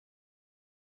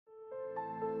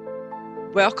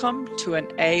Welcome to an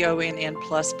AONN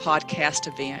Plus podcast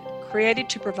event created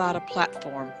to provide a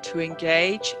platform to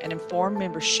engage and inform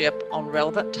membership on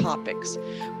relevant topics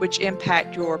which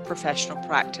impact your professional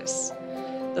practice.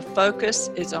 The focus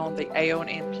is on the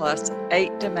AONN Plus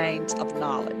 8 domains of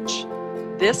knowledge.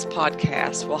 This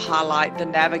podcast will highlight the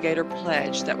Navigator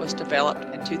Pledge that was developed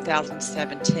in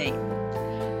 2017.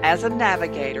 As a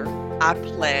navigator, I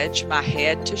pledge my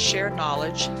head to share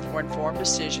knowledge for informed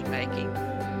decision making,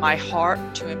 my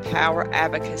heart to empower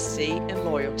advocacy and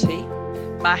loyalty,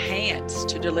 my hands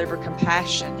to deliver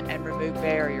compassion and remove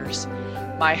barriers,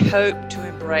 my hope to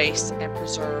embrace and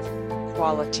preserve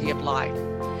quality of life.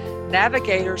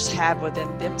 Navigators have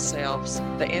within themselves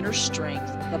the inner strength,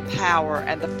 the power,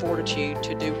 and the fortitude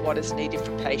to do what is needed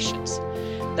for patients.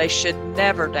 They should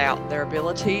never doubt their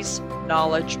abilities,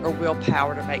 knowledge, or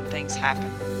willpower to make things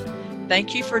happen.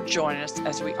 Thank you for joining us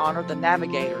as we honor the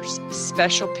navigators,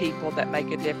 special people that make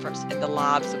a difference in the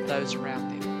lives of those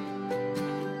around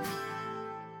them.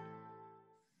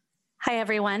 Hi,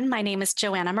 everyone. My name is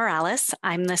Joanna Morales.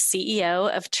 I'm the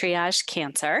CEO of Triage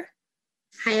Cancer.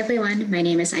 Hi, everyone. My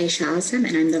name is Aisha Alsam,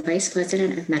 and I'm the Vice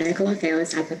President of Medical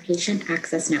Affairs at the Patient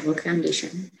Access Network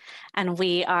Foundation. And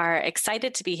we are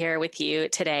excited to be here with you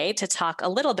today to talk a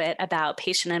little bit about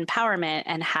patient empowerment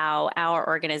and how our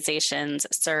organizations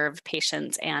serve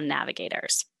patients and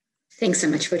navigators. Thanks so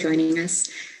much for joining us.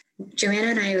 Joanna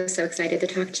and I are so excited to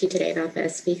talk to you today about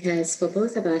this because for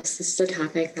both of us, this is a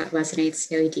topic that resonates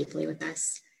very deeply with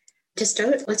us. To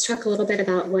start, let's talk a little bit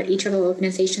about what each of our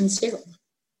organizations do.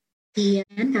 The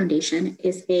AONN Foundation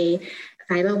is a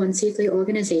 501c3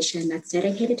 organization that's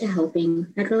dedicated to helping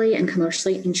federally and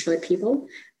commercially insured people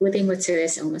living with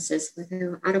serious illnesses with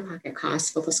no out-of-pocket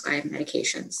costs for prescribed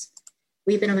medications.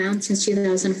 We've been around since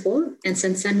 2004, and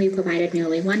since then we've provided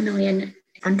nearly 1 million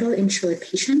underinsured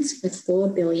patients with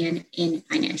 $4 billion in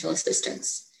financial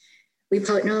assistance. We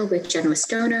partner with generous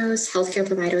donors, healthcare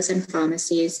providers, and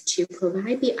pharmacies to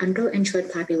provide the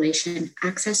underinsured population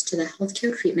access to the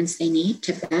healthcare treatments they need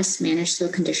to best manage their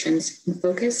conditions and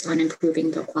focus on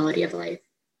improving their quality of life.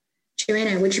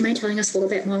 Joanna, would you mind telling us a little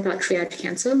bit more about Triage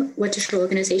Cancer? What does your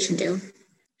organization do?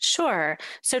 Sure.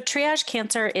 So Triage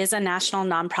Cancer is a national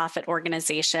nonprofit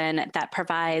organization that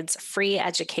provides free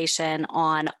education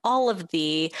on all of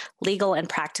the legal and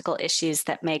practical issues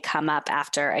that may come up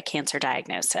after a cancer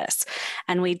diagnosis.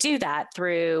 And we do that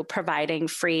through providing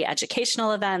free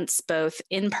educational events, both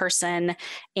in person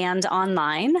and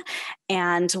online.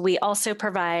 And we also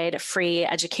provide free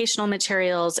educational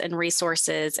materials and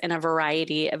resources in a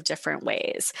variety of different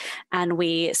ways. And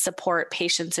we support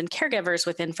patients and caregivers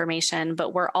with information,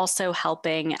 but we're also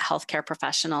helping healthcare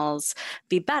professionals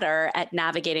be better at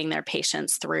navigating their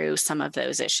patients through some of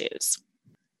those issues.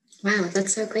 Wow,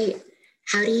 that's so great.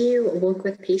 How do you work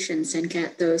with patients and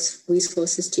get those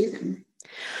resources to them?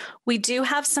 We do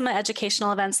have some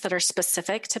educational events that are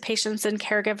specific to patients and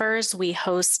caregivers. We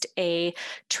host a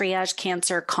Triage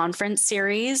Cancer conference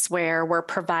series where we're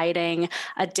providing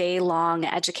a day-long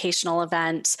educational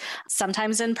event,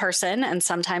 sometimes in person and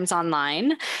sometimes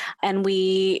online. And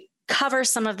we cover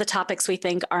some of the topics we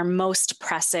think are most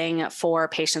pressing for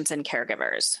patients and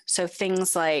caregivers. So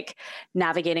things like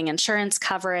navigating insurance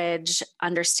coverage,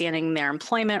 understanding their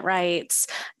employment rights,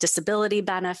 disability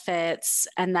benefits,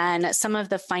 and then some of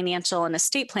the financial and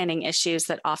estate planning issues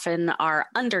that often are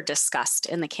under-discussed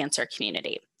in the cancer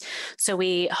community. So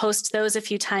we host those a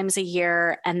few times a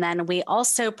year, and then we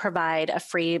also provide a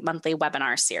free monthly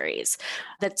webinar series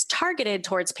that's targeted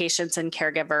towards patients and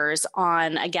caregivers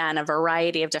on, again, a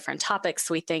variety of different topics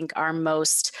we think are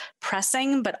most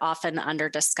pressing, but often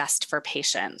under-discussed for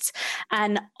patients.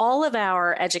 And all of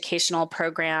our educational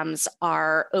programs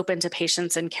are open to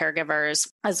patients and caregivers,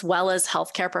 as well as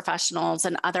healthcare professionals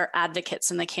and other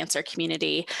advocates in the cancer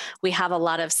community. We have a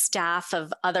lot of staff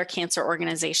of other cancer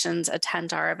organizations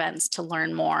attend our events to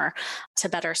learn more to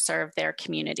better serve their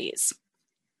communities.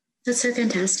 That's so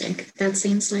fantastic. That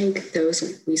seems like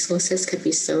those resources could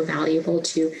be so valuable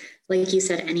to, like you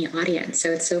said, any audience.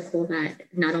 So it's so cool that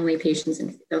not only patients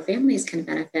and their families can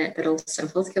benefit, but also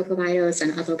healthcare providers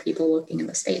and other people working in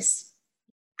the space.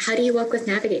 How do you work with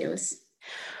navigators?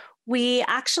 We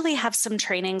actually have some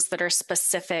trainings that are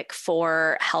specific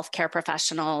for healthcare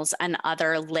professionals and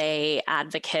other lay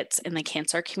advocates in the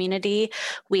cancer community.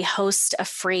 We host a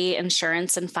free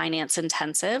insurance and finance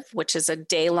intensive, which is a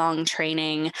day-long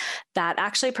training that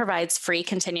actually provides free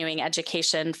continuing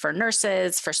education for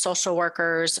nurses, for social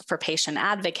workers, for patient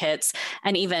advocates,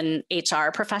 and even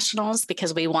HR professionals,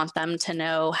 because we want them to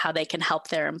know how they can help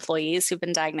their employees who've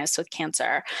been diagnosed with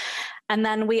cancer. And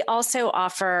then we also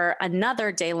offer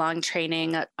another day-long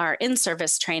training, our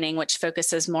in-service training, which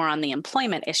focuses more on the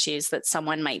employment issues that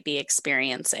someone might be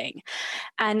experiencing.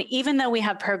 And even though we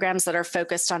have programs that are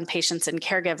focused on patients and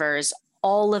caregivers,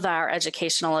 all of our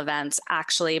educational events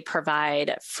actually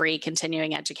provide free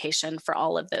continuing education for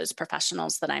all of those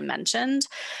professionals that I mentioned.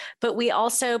 But we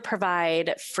also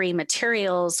provide free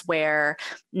materials where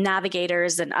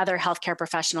navigators and other healthcare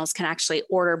professionals can actually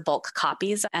order bulk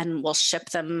copies, and we'll ship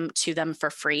them to them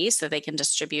for free so they can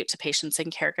distribute to patients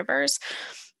and caregivers.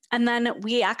 And then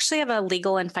we actually have a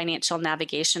legal and financial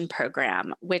navigation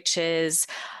program, which is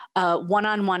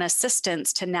one-on-one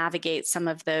assistance to navigate some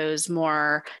of those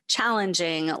more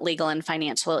challenging legal and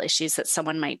financial issues that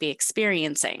someone might be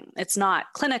experiencing. It's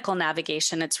not clinical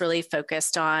navigation. It's really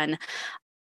focused on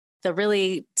the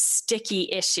really sticky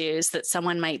issues that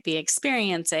someone might be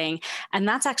experiencing. And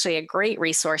that's actually a great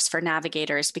resource for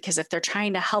navigators, because if they're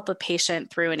trying to help a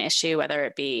patient through an issue, whether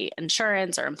it be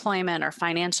insurance or employment or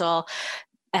financial,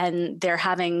 and they're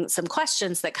having some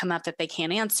questions that come up that they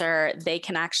can't answer, they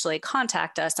can actually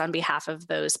contact us on behalf of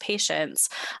those patients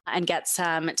and get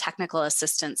some technical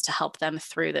assistance to help them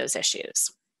through those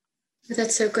issues.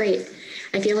 That's so great.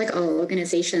 I feel like all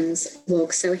organizations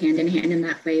work so hand in hand in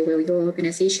that way, where your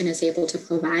organization is able to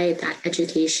provide that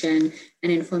education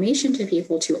and information to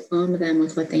people to arm them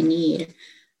with what they need.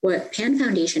 What PAN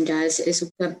Foundation does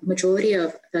is the majority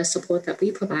of the support that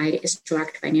we provide is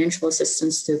direct financial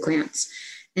assistance through grants.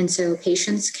 And so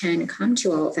patients can come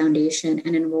to our foundation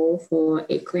and enroll for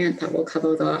a grant that will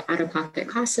cover the out-of-pocket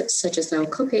costs, such as their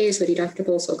copays or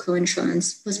deductibles or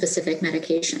coinsurance for specific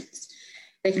medications.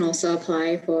 They can also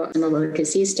apply for some of our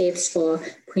disease states for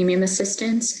premium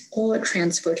assistance or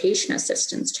transportation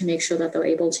assistance to make sure that they're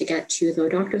able to get to their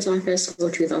doctor's office or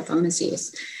to their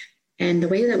pharmacies. And the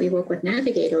way that we work with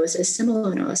navigators is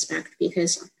similar in a respect,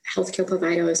 because healthcare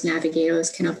providers, navigators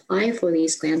can apply for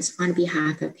these grants on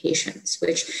behalf of patients,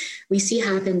 which we see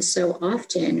happen so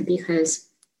often because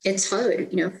it's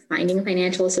hard. Finding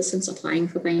financial assistance, applying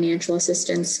for financial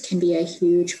assistance can be a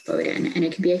huge burden, and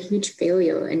it can be a huge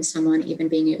failure in someone even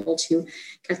being able to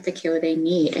get the care they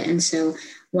need. And so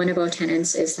one of our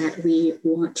tenets is that we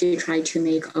want to try to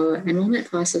make our enrollment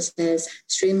processes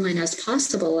streamlined as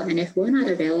possible. And if we're not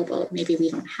available, maybe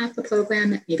we don't have the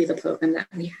program, maybe the program that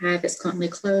we have is currently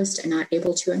closed and not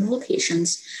able to enroll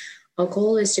patients, our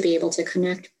goal is to be able to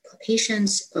connect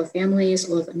patients or families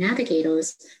or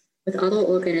navigators with other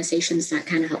organizations that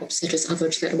can help, such as other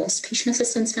charitable patient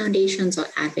assistance foundations or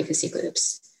advocacy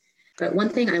groups. But one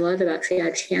thing I love about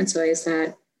Triage Cancer is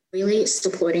that really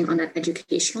supporting on that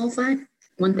educational front.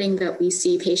 One thing that we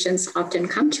see patients often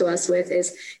come to us with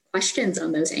is questions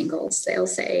on those angles. They'll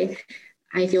say,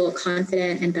 I feel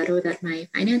confident and better that my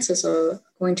finances are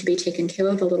going to be taken care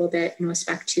of a little bit in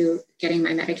respect to getting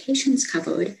my medications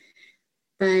covered,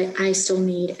 but I still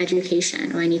need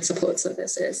education or I need support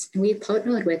services. And we've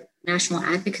partnered with national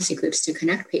advocacy groups to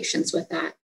connect patients with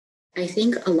that. I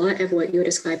think a lot of what you're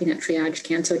describing that Triage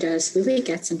Cancer does really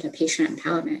gets into patient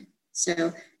empowerment.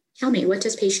 So tell me, what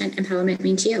does patient empowerment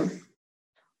mean to you?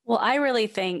 Well, I really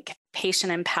think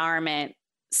patient empowerment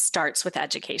starts with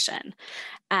education.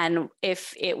 And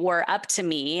if it were up to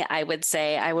me, I would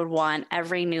say I would want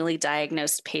every newly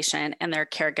diagnosed patient and their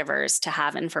caregivers to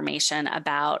have information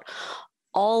about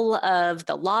all of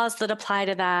the laws that apply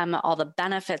to them, all the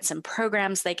benefits and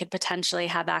programs they could potentially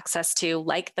have access to,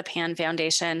 like the PAN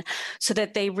Foundation, so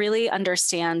that they really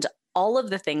understand all of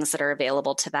the things that are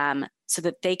available to them so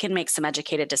that they can make some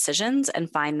educated decisions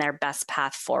and find their best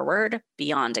path forward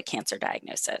beyond a cancer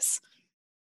diagnosis.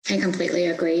 I completely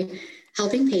agree.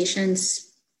 Helping patients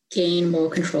gain more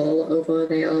control over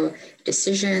their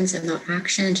decisions and their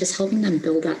actions, just helping them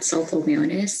build that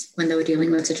self-awareness when they're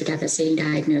dealing with such a devastating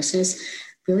diagnosis,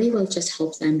 really will just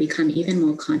help them become even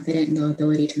more confident in their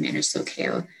ability to manage their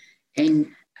care.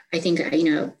 And I think,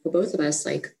 for both of us,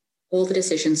 all the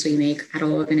decisions we make at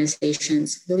our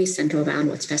organizations really center around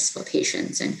what's best for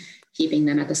patients and keeping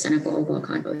them at the center of all our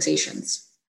conversations.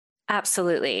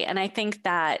 Absolutely. And I think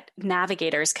that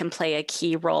navigators can play a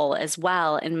key role as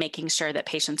well in making sure that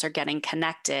patients are getting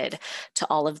connected to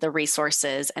all of the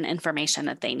resources and information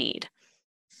that they need.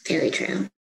 Very true.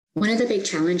 One of the big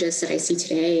challenges that I see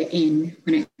today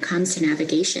when it comes to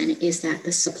navigation is that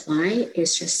the supply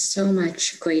is just so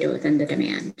much greater than the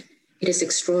demand. It is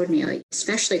extraordinary,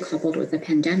 especially coupled with the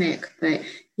pandemic. But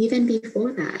even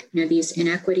before that, these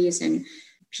inequities and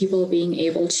people being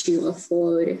able to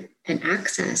afford and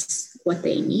access what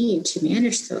they need to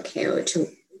manage their care, to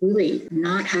really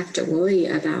not have to worry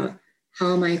about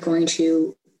how am I going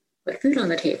to put food on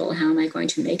the table? How am I going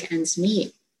to make ends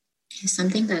meet? is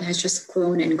something that has just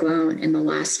grown and grown in the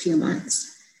last few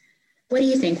months. What do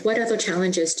you think? What other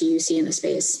challenges do you see in the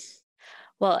space?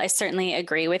 Well, I certainly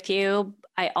agree with you.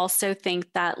 I also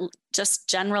think that just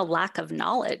general lack of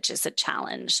knowledge is a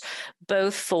challenge,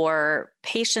 both for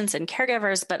patients and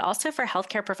caregivers, but also for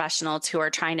healthcare professionals who are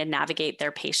trying to navigate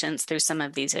their patients through some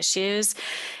of these issues.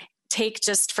 Take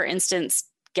just, for instance,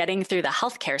 getting through the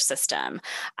healthcare system.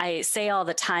 I say all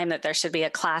the time that there should be a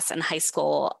class in high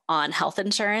school on health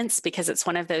insurance because it's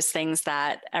one of those things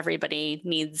that everybody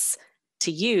needs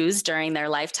to use during their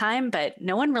lifetime, but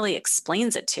no one really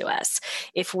explains it to us.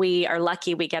 If we are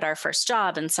lucky, we get our first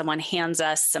job and someone hands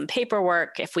us some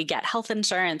paperwork. If we get health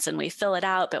insurance and we fill it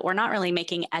out, but we're not really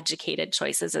making educated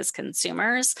choices as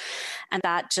consumers. And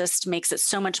that just makes it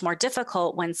so much more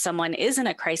difficult when someone is in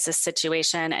a crisis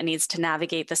situation and needs to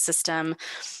navigate the system.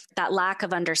 That lack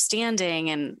of understanding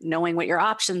and knowing what your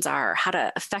options are, how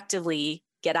to effectively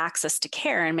get access to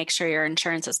care and make sure your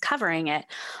insurance is covering it.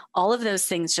 All of those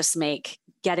things just make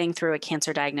getting through a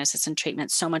cancer diagnosis and treatment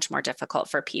so much more difficult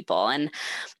for people. And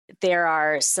there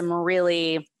are some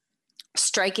really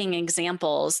striking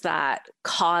examples that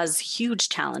cause huge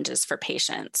challenges for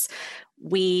patients.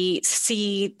 We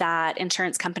see that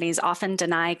insurance companies often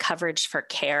deny coverage for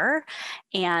care,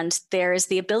 and there is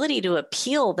the ability to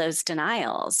appeal those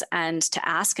denials and to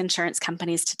ask insurance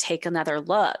companies to take another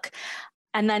look.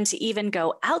 And then to even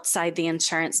go outside the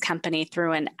insurance company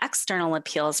through an external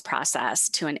appeals process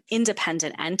to an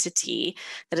independent entity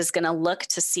that is going to look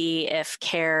to see if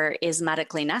care is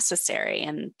medically necessary,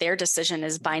 and their decision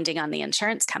is binding on the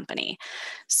insurance company.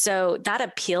 So that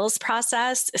appeals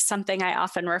process is something I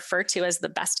often refer to as the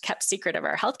best kept secret of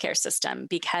our healthcare system,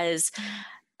 because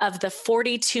of the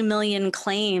 42 million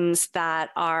claims that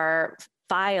are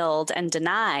filed and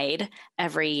denied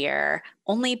every year,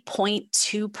 only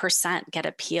 0.2% get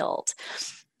appealed.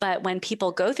 But when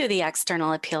people go through the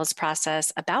external appeals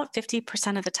process, about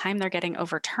 50% of the time they're getting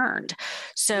overturned.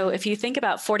 So if you think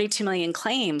about 42 million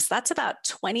claims, that's about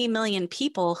 20 million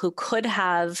people who could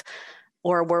have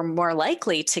or were more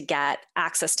likely to get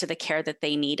access to the care that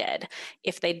they needed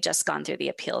if they'd just gone through the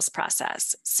appeals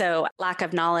process. So lack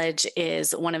of knowledge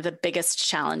is one of the biggest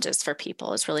challenges for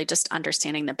people, is really just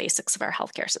understanding the basics of our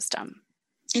healthcare system.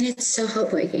 And it's so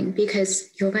heartbreaking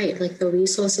because you're right, like the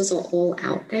resources are all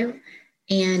out there.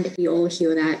 And we all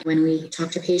hear that when we talk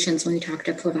to patients, when we talk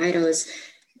to providers,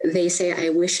 they say, I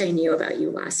wish I knew about you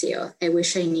last year. I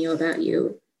wish I knew about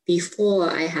you before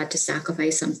I had to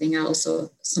sacrifice something else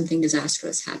or something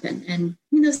disastrous happened. And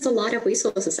there's a lot of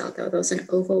resources out there. There's an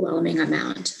overwhelming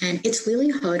amount. And it's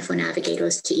really hard for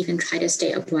navigators to even try to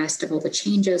stay abreast of all the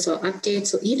changes or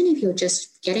updates, or even if you're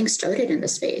just getting started in the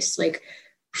space, like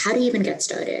how to even get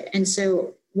started. And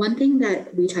so one thing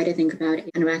that we try to think about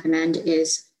and recommend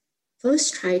is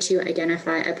first try to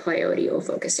identify a priority or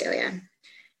focus area.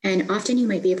 And often you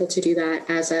might be able to do that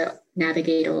as a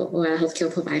navigator or a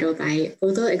healthcare provider by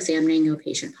further examining your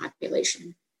patient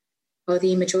population. Are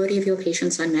the majority of your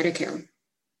patients on Medicare?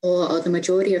 Or are the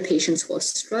majority of patients who are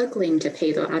struggling to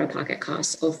pay their out-of-pocket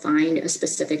costs or find a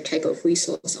specific type of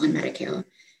resource on Medicare?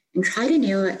 And try to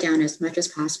narrow it down as much as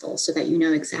possible so that you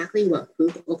know exactly what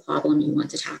group or problem you want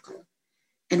to tackle.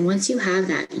 And once you have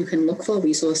that, you can look for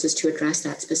resources to address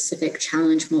that specific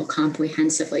challenge more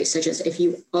comprehensively, such as if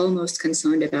you are most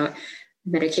concerned about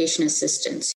medication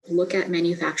assistance, look at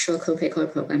manufacturer copay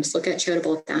card programs, look at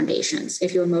charitable foundations.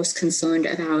 If you're most concerned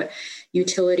about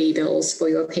utility bills for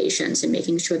your patients and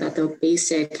making sure that their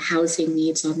basic housing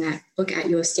needs are met, look at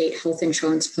your state health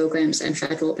insurance programs and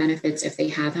federal benefits if they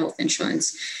have health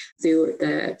insurance through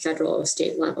the federal or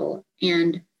state level.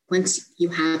 And once you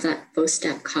have that first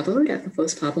step covered of the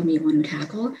first problem you want to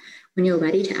tackle, when you're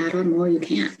ready to add on more, you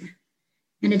can.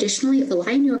 And additionally,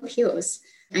 rely on your peers.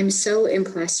 I'm so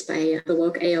impressed by the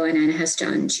work AONN has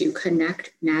done to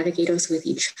connect navigators with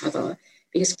each other,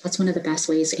 because that's one of the best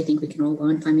ways I think we can all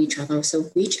learn from each other.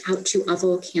 So reach out to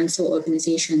other cancer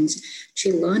organizations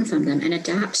to learn from them and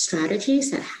adapt strategies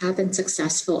that have been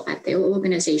successful at their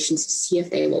organizations to see if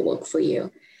they will work for you.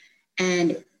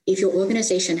 And if your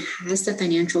organization has the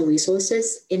financial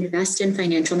resources, invest in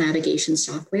financial navigation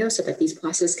software so that these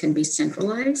processes can be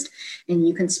centralized and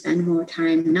you can spend more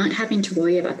time not having to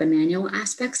worry about the manual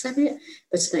aspects of it,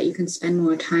 but so that you can spend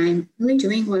more time really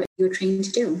doing what you're trained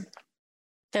to do.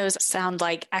 Those sound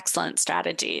like excellent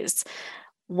strategies.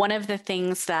 One of the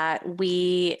things that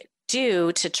we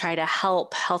do to try to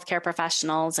help healthcare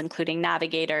professionals, including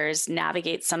navigators,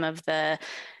 navigate some of the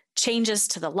changes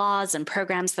to the laws and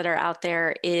programs that are out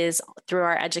there is through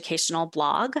our educational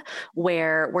blog,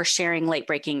 where we're sharing late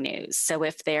breaking news. So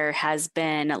if there has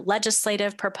been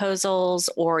legislative proposals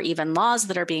or even laws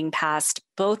that are being passed,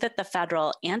 both at the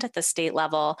federal and at the state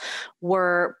level,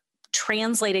 we're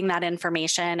translating that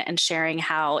information and sharing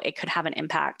how it could have an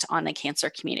impact on the cancer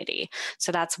community.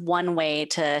 So that's one way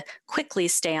to quickly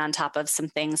stay on top of some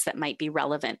things that might be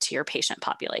relevant to your patient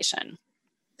population.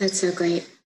 That's so great.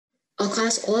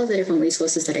 Across all of the different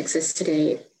resources that exist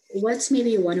today, what's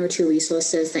maybe one or two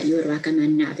resources that you would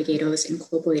recommend navigators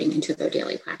incorporating into their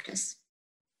daily practice?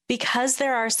 Because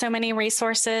there are so many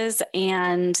resources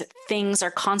and things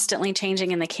are constantly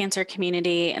changing in the cancer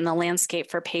community and the landscape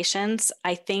for patients,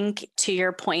 I think to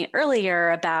your point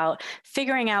earlier about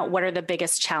figuring out what are the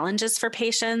biggest challenges for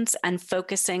patients and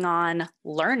focusing on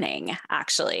learning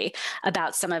actually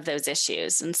about some of those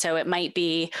issues. And so it might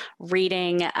be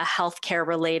reading a healthcare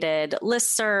related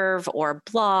listserv or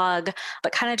blog,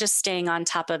 but kind of just staying on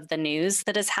top of the news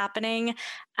that is happening.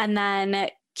 And then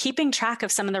keeping track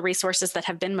of some of the resources that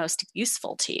have been most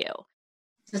useful to you.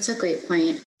 That's a great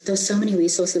point. There's so many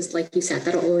resources, like you said,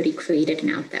 that are already created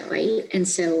and out there, right? And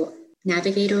so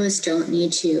navigators don't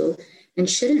need to and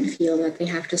shouldn't feel that they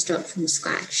have to start from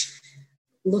scratch.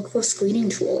 Look for screening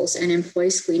tools and employ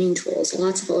screening tools.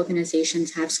 Lots of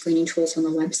organizations have screening tools on the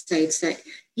websites that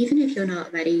even if you're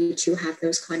not ready to have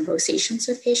those conversations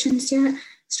with patients yet,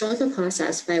 start the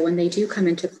process by when they do come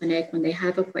into clinic, when they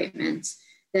have appointments,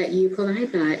 that you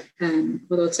provide that,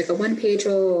 whether it's like a one-page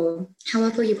or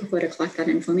however you prefer to collect that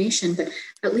information, but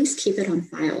at least keep it on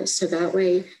file. So that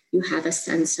way you have a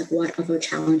sense of what other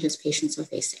challenges patients are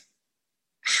facing.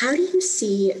 How do you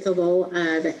see the role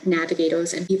of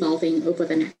navigators evolving over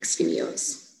the next few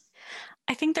years?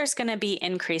 I think there's going to be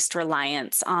increased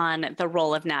reliance on the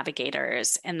role of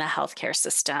navigators in the healthcare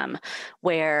system,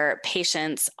 where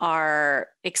patients are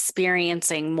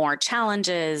experiencing more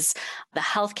challenges. The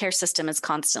healthcare system is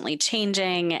constantly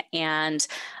changing, and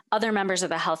other members of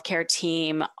the healthcare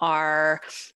team are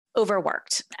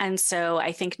overworked. And so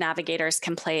I think navigators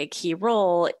can play a key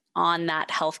role on that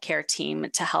healthcare team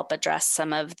to help address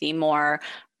some of the more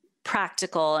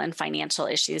practical and financial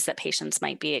issues that patients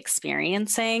might be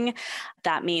experiencing.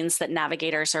 That means that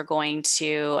navigators are going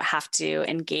to have to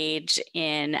engage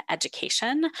in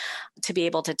education to be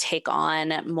able to take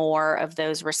on more of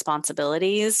those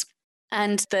responsibilities.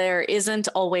 And there isn't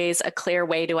always a clear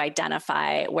way to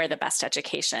identify where the best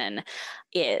education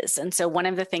is. And so one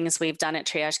of the things we've done at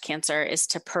Triage Cancer is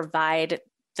to provide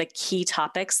the key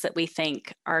topics that we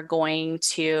think are going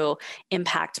to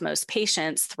impact most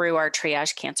patients through our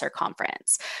Triage Cancer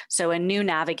conference. So a new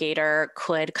navigator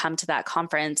could come to that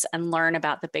conference and learn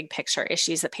about the big picture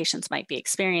issues that patients might be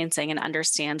experiencing and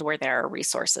understand where there are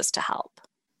resources to help.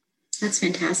 That's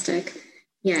fantastic.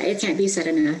 Yeah, it can't be said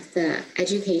enough. The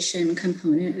education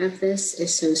component of this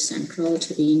is so central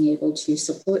to being able to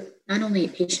support not only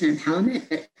patient empowerment,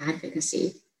 but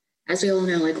advocacy. As we all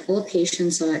know, like all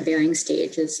patients are at varying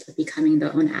stages of becoming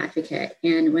their own advocate.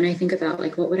 And when I think about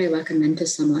like, what would I recommend to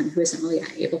someone who isn't really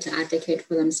able to advocate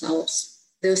for themselves?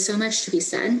 There's so much to be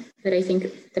said, but I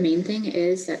think the main thing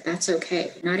is that that's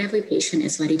okay. Not every patient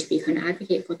is ready to become an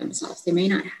advocate for themselves. They may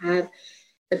not have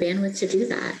the bandwidth to do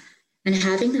that. And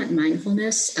having that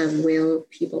mindfulness of where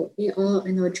people are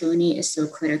in their journey is so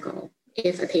critical.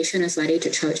 If a patient is ready to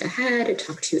charge ahead,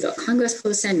 talk to their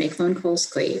congressperson, make phone calls,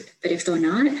 great. But if they're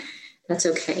not, that's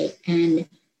okay. And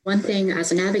one thing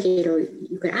as a navigator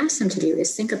you could ask them to do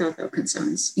is think about their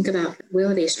concerns. Think about where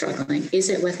are they struggling? Is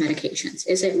it with medications?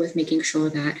 Is it with making sure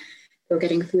that they're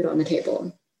getting food on the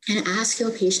table? And ask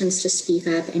your patients to speak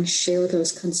up and share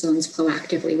those concerns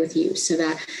proactively with you so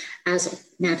that as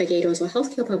navigators or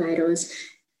healthcare providers,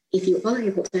 if you are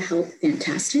able to help,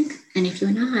 fantastic. And if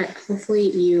you're not, hopefully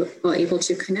you are able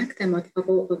to connect them with other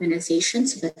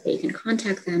organizations so that they can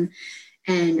contact them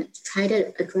and try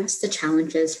to address the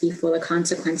challenges before the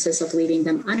consequences of leaving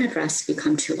them unaddressed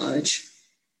become too large.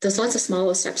 There's lots of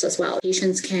smaller steps as well.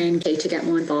 Patients can pay to get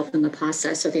more involved in the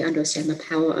process so they understand the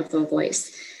power of their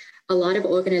voice. A lot of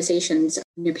organizations,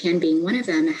 Japan being one of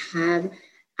them, have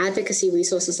advocacy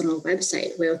resources on our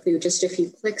website where through just a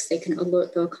few clicks, they can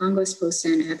alert their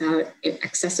congressperson about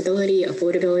accessibility,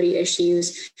 affordability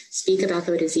issues, speak about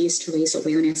their disease to raise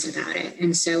awareness about it.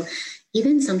 And so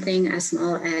even something as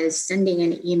small as sending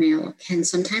an email can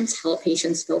sometimes help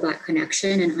patients feel that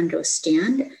connection and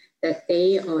understand that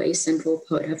they are a central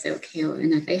part of their care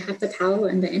and that they have the power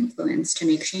and the influence to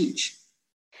make change.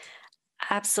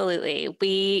 Absolutely.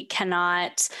 We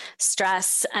cannot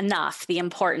stress enough the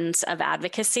importance of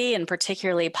advocacy, and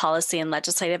particularly policy and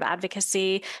legislative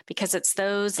advocacy, because it's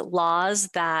those laws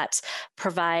that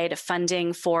provide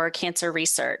funding for cancer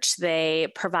research. They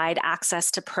provide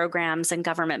access to programs and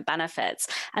government benefits,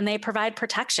 and they provide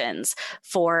protections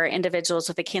for individuals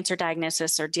with a cancer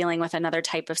diagnosis or dealing with another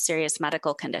type of serious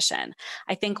medical condition.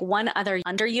 I think one other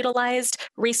underutilized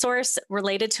resource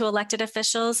related to elected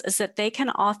officials is that they can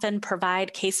often provide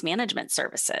case management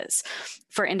services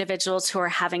for individuals who are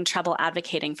having trouble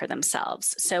advocating for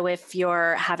themselves. So if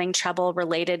you're having trouble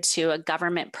related to a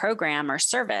government program or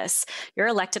service, your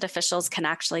elected officials can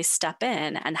actually step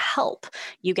in and help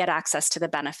you get access to the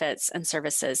benefits and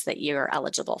services that you're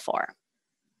eligible for.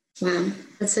 Wow,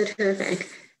 that's so terrific.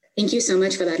 Thank you so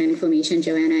much for that information,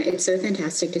 Joanna. It's so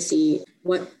fantastic to see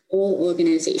what all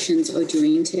organizations are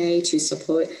doing today to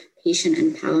support patient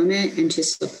empowerment and to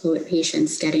support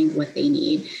patients getting what they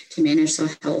need to manage their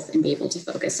health and be able to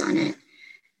focus on it.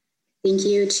 Thank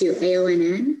you to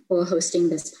AONN for hosting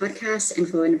this podcast and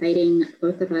for inviting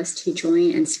both of us to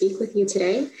join and speak with you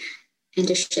today and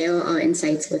to share our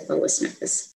insights with the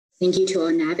listeners. Thank you to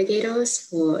our navigators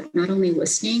for not only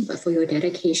listening, but for your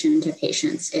dedication to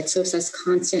patients. It serves as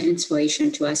constant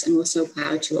inspiration to us, and we're so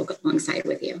proud to work alongside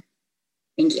with you.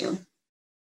 Thank you.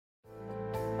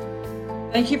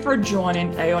 Thank you for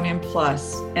joining AONN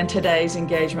Plus and today's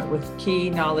engagement with key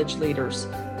knowledge leaders.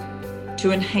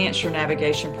 To enhance your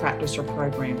navigation practice or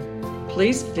program,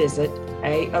 please visit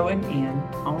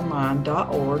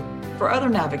aonnonline.org for other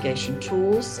navigation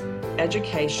tools,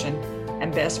 education,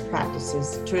 and best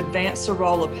practices to advance the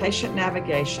role of patient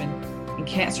navigation in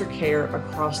cancer care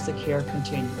across the care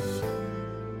continuum.